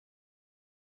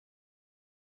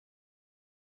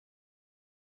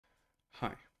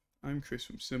Hi, I'm Chris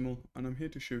from Simul, and I'm here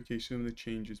to showcase some of the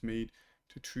changes made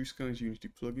to trueSKY's Unity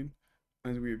plugin,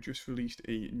 as we have just released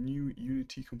a new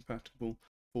Unity compatible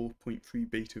 4.3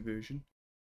 beta version,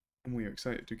 and we are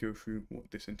excited to go through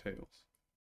what this entails.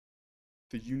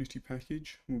 The Unity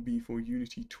package will be for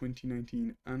Unity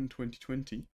 2019 and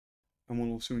 2020, and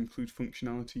will also include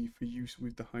functionality for use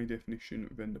with the high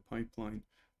definition render pipeline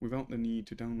without the need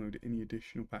to download any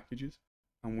additional packages,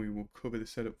 and we will cover the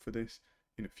setup for this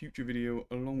in a future video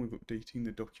along with updating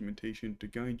the documentation to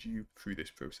guide you through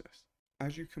this process.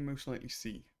 As you can most likely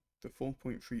see, the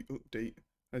 4.3 update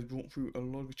has brought through a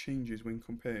lot of changes when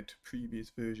compared to previous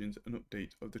versions and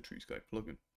updates of the trueSKY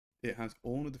plugin. It has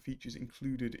all of the features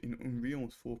included in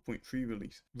Unreal's 4.3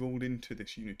 release rolled into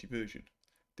this Unity version.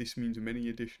 This means many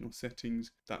additional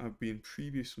settings that have been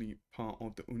previously part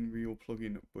of the Unreal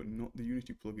plugin but not the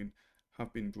Unity plugin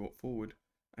have been brought forward,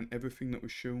 and everything that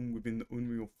was shown within the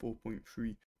Unreal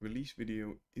 4.3 release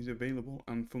video is available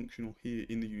and functional here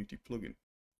in the Unity plugin.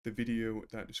 The video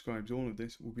that describes all of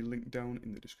this will be linked down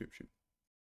in the description.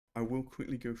 I will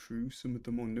quickly go through some of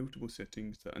the more notable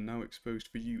settings that are now exposed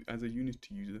for you as a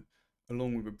Unity user,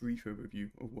 along with a brief overview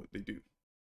of what they do.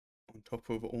 On top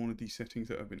of all of these settings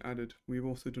that have been added, we have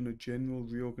also done a general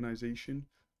reorganization,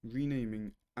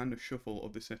 renaming, and a shuffle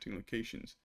of the setting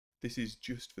locations. This is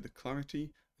just for the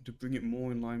clarity and to bring it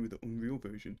more in line with the Unreal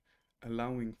version,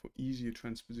 allowing for easier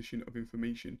transposition of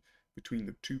information between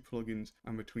the two plugins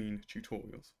and between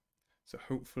tutorials. So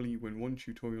hopefully when one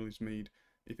tutorial is made,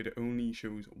 if it only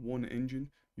shows one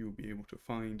engine, you will be able to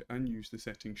find and use the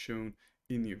settings shown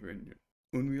in the other engine.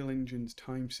 Unreal Engine's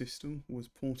time system was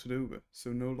ported over,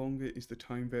 so no longer is the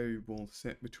time variable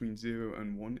set between 0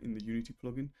 and 1 in the Unity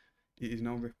plugin. It is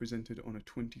now represented on a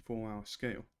 24-hour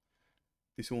scale.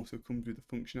 This also comes with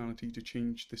the functionality to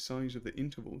change the size of the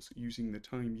intervals using the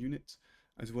time units,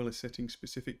 as well as setting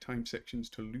specific time sections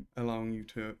to loop, allowing you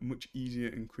to much easier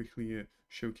and quickly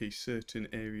showcase certain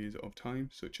areas of time,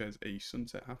 such as a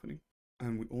sunset happening.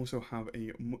 And we also have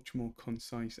a much more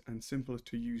concise and simpler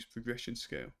to use progression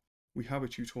scale. We have a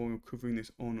tutorial covering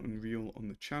this on Unreal on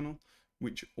the channel,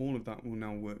 which all of that will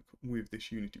now work with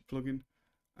this Unity plugin.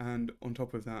 And on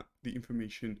top of that, the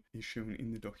information is shown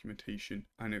in the documentation,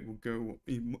 and it will go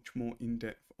in much more in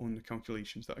depth on the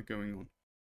calculations that are going on.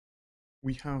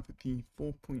 We have the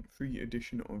 4.3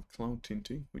 edition of Cloud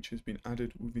Tinting, which has been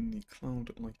added within the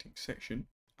Cloud Lighting section,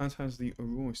 as has the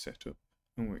Aurora setup,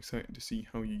 and we're excited to see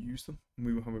how you use them. And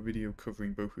we will have a video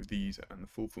covering both of these and the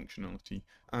full functionality.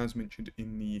 As mentioned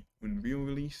in the Unreal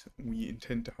release, we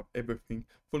intend to have everything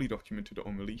fully documented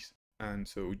on release, and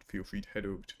so feel free to head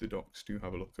over to the docs to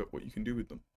have a look at what you can do with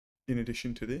them. In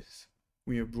addition to this,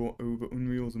 we have brought over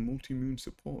Unreal's Multimoon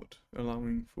support,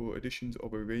 allowing for additions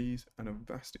of arrays and a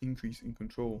vast increase in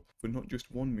control for not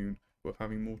just one moon, but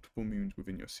having multiple moons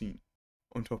within your scene.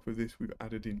 On top of this, we've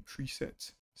added in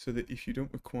presets, so that if you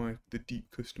don't require the deep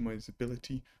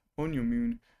customizability on your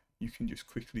moon, you can just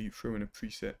quickly throw in a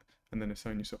preset and then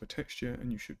assign yourself a texture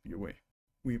and you should be away.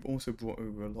 We've also brought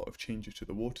over a lot of changes to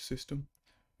the water system.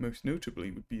 Most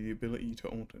notably would be the ability to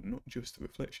alter not just the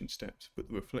reflection steps, but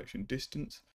the reflection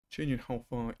distance, changing how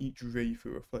far each ray for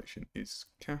reflection is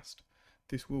cast.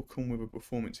 This will come with a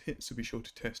performance hit, so be sure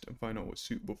to test and find out what's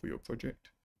suitable for your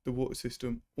project. The water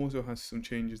system also has some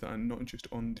changes that are not just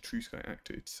on the trueSKY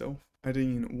actor itself,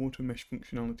 adding in water mesh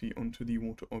functionality onto the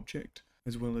water object,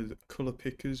 as well as color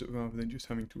pickers rather than just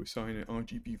having to assign an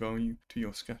RGB value to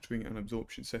your scattering and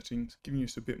absorption settings, giving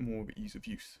us a bit more of ease of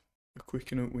use. A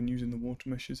quick note when using the water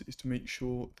meshes is to make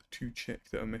sure to check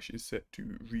that a mesh is set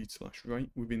to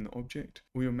read/write within the object,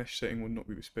 or your mesh setting will not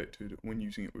be respected when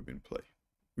using it within play.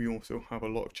 We also have a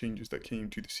lot of changes that came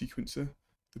to the sequencer.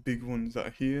 The big ones that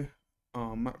are here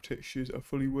are map textures are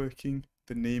fully working,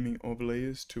 the naming of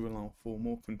layers to allow for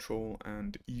more control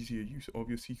and easier use of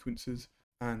your sequencers,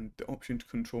 and the option to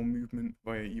control movement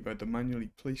via either the manually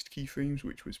placed keyframes,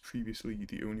 which was previously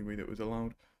the only way that was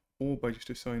allowed, or by just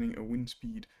assigning a wind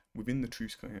speed within the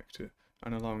trueSKY actor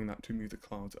and allowing that to move the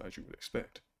clouds as you would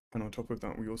expect. And on top of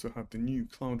that, we also have the new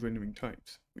cloud rendering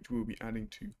types, which we'll be adding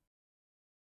to.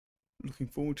 Looking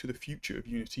forward to the future of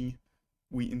Unity,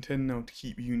 we intend now to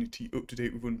keep Unity up to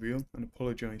date with Unreal and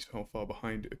apologise for how far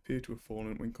behind it appeared to have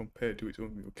fallen when compared to its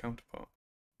Unreal counterpart.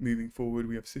 Moving forward,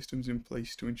 we have systems in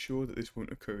place to ensure that this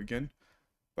won't occur again,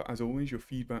 but as always, your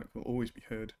feedback will always be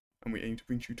heard, and we aim to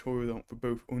bring tutorials out for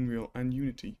both Unreal and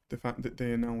Unity. The fact that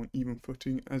they are now on even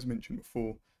footing, as mentioned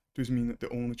before, does mean that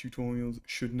all the tutorials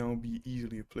should now be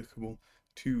easily applicable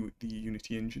to the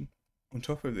Unity engine. On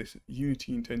top of this,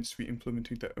 Unity intends to be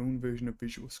implementing their own version of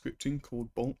visual scripting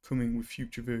called Bolt, coming with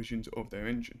future versions of their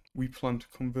engine. We plan to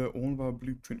convert all of our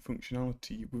blueprint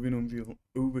functionality within Unreal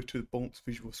over to Bolt's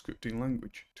visual scripting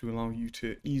language to allow you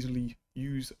to easily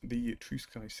use the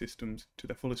trueSKY systems to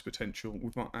their fullest potential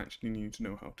without actually needing to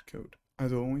know how to code.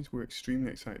 As always, we're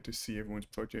extremely excited to see everyone's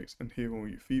projects and hear all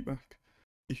your feedback.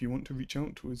 If you want to reach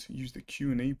out to us, use the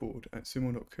Q&A board at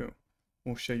simo.co.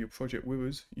 or share your project with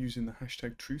us using the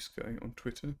hashtag trueSKY on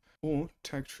Twitter, or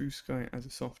tag trueSKY as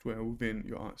a software within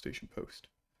your ArtStation post.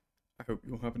 I hope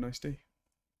you'll have a nice day.